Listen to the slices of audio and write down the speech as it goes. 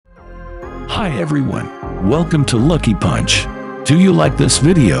Hi everyone, welcome to Lucky Punch. Do you like this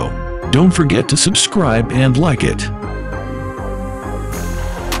video? Don't forget to subscribe and like it.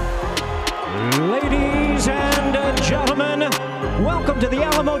 Ladies and gentlemen, welcome to the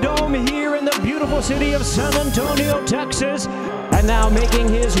Alamo Dome here in the beautiful city of San Antonio, Texas. And now making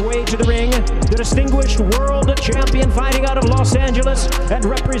his way to the ring, the distinguished world champion fighting out of Los Angeles and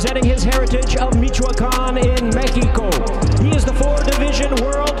representing his heritage of Michoacan in Mexico. He is the 4-division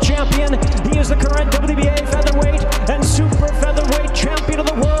world champion. He is the current WBA featherweight and super featherweight champion of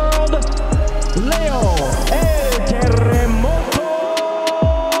the world, Léo El Terremoto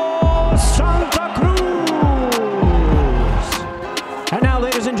Santa Cruz. And now,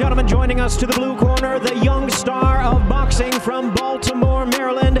 ladies and gentlemen, joining us to the blue corner, the young star of boxing from Baltimore,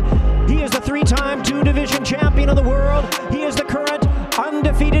 Maryland. He is the 3-time 2-division champion of the world. He is the current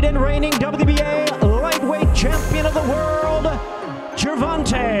undefeated and reigning WBA lightweight champion of the world,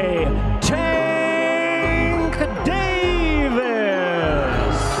 Gervonta Tank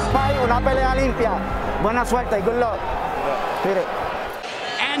Davis. Una pelea limpia. Buena suerte y good luck.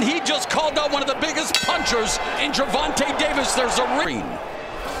 And he just called out one of the biggest punchers in Gervonta Davis. There's a ring.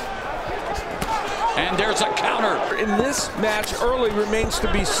 And there's a counter. In this match, early remains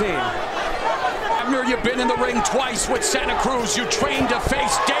to be seen. Abner, you've been in the ring twice with Santa Cruz. You trained to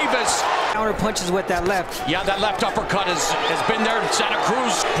face Davis. Counter punches with that left. Yeah, that left uppercut has been there. Santa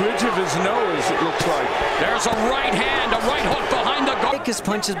Cruz. Bridge of his nose, it looks like. There's a right hand, a right hook behind the guard. Take his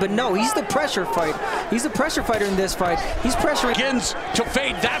punches, but no, he's the pressure fight. He's the pressure fighter in this fight. He's pressuring. Begins to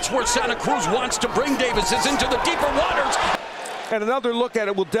fade. That's where Santa Cruz wants to bring Davis, is into the deeper waters. And another look at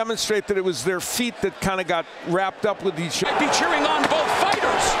it will demonstrate that it was their feet that kind of got wrapped up with each other. Might be cheering on both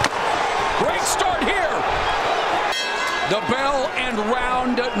fighters. Great start here. The bell and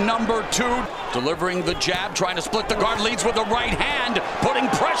round number 2. Delivering the jab, trying to split the guard, leads with the right hand, putting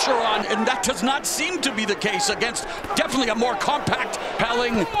pressure on, and that does not seem to be the case against definitely a more compact,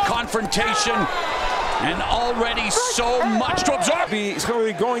 compelling confrontation. And already so much to absorb. He's going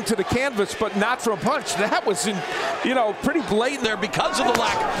to be going to the canvas, but not for a punch. That was, pretty blatant there because of the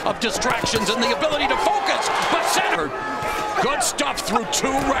lack of distractions and the ability to focus. But Center, good stuff through 2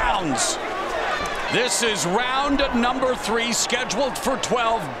 rounds. This is round number 3, scheduled for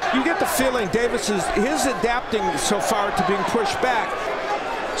 12. You get the feeling Davis is adapting so far to being pushed back.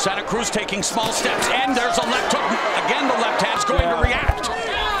 Santa Cruz taking small steps, and there's a left hook. Again, the left hand's going to react.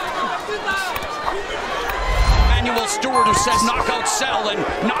 Stewart, who said knockouts sell, and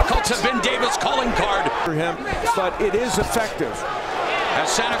knockouts have been Davis' calling card for him, but it is effective. As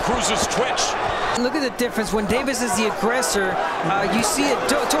Santa Cruz's twitch. Look at the difference. When Davis is the aggressor, you see a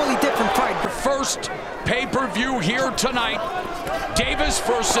totally different fight. First pay-per-view here tonight. Davis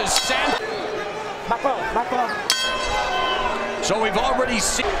versus Santa. Back on. So we've already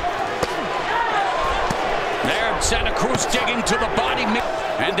seen. There, Santa Cruz digging to the body.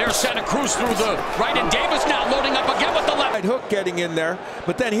 And there's Santa Cruz through the right, and Davis now loading up again with the left. Right hook getting in there,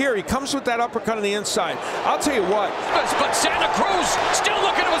 but then here he comes with that uppercut on the inside. I'll tell you what. But Santa Cruz still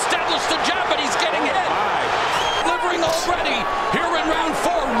looking to establish the jab, but he's getting hit. Delivering already here in round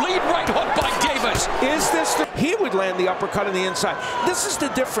 4. Lead right hook by Davis. Is this he would land the uppercut on the inside. This is the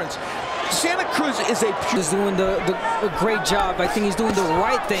difference. Santa Cruz is He's doing a great job. I think he's doing the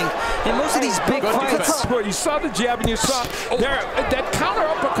right thing. In most of these big fights. You saw the jab and you saw there, that counter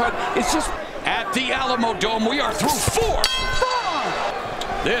uppercut is just. At the Alamo Dome, we are through 4.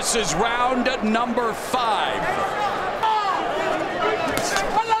 This is round number 5.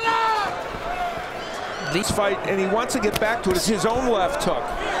 This fight, and he wants to get back to it, is his own left hook,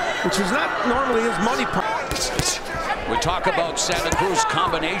 which is not normally his money punch. We talk about Santa Cruz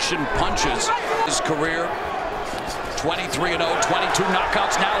combination punches. His career, 23-0, 22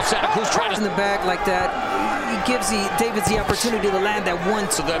 knockouts now. Santa Cruz trying to in the back like that. He gives Davis the opportunity to land that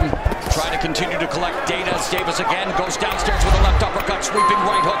one. So them try to continue to collect data as Davis again goes downstairs with a left uppercut, sweeping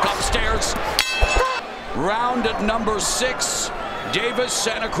right hook upstairs. Round number 6. Davis,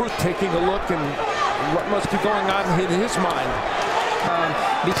 Santa Cruz. Taking a look and what must be going on in his mind.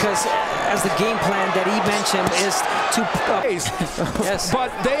 Because as the game plan that he mentioned is to yes,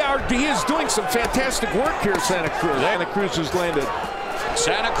 but he is doing some fantastic work here, Santa Cruz. Santa Cruz has landed.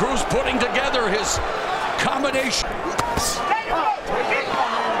 Santa Cruz putting together his combination.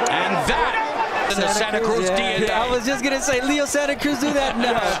 And that in the Santa Cruz DNA. I was just gonna say, Léo Santa Cruz do that?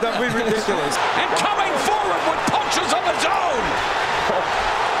 No, that'd be ridiculous. And coming forward with punches of his own.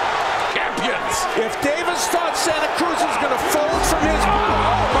 Champions. If Davis thought Santa Cruz was gonna fold from his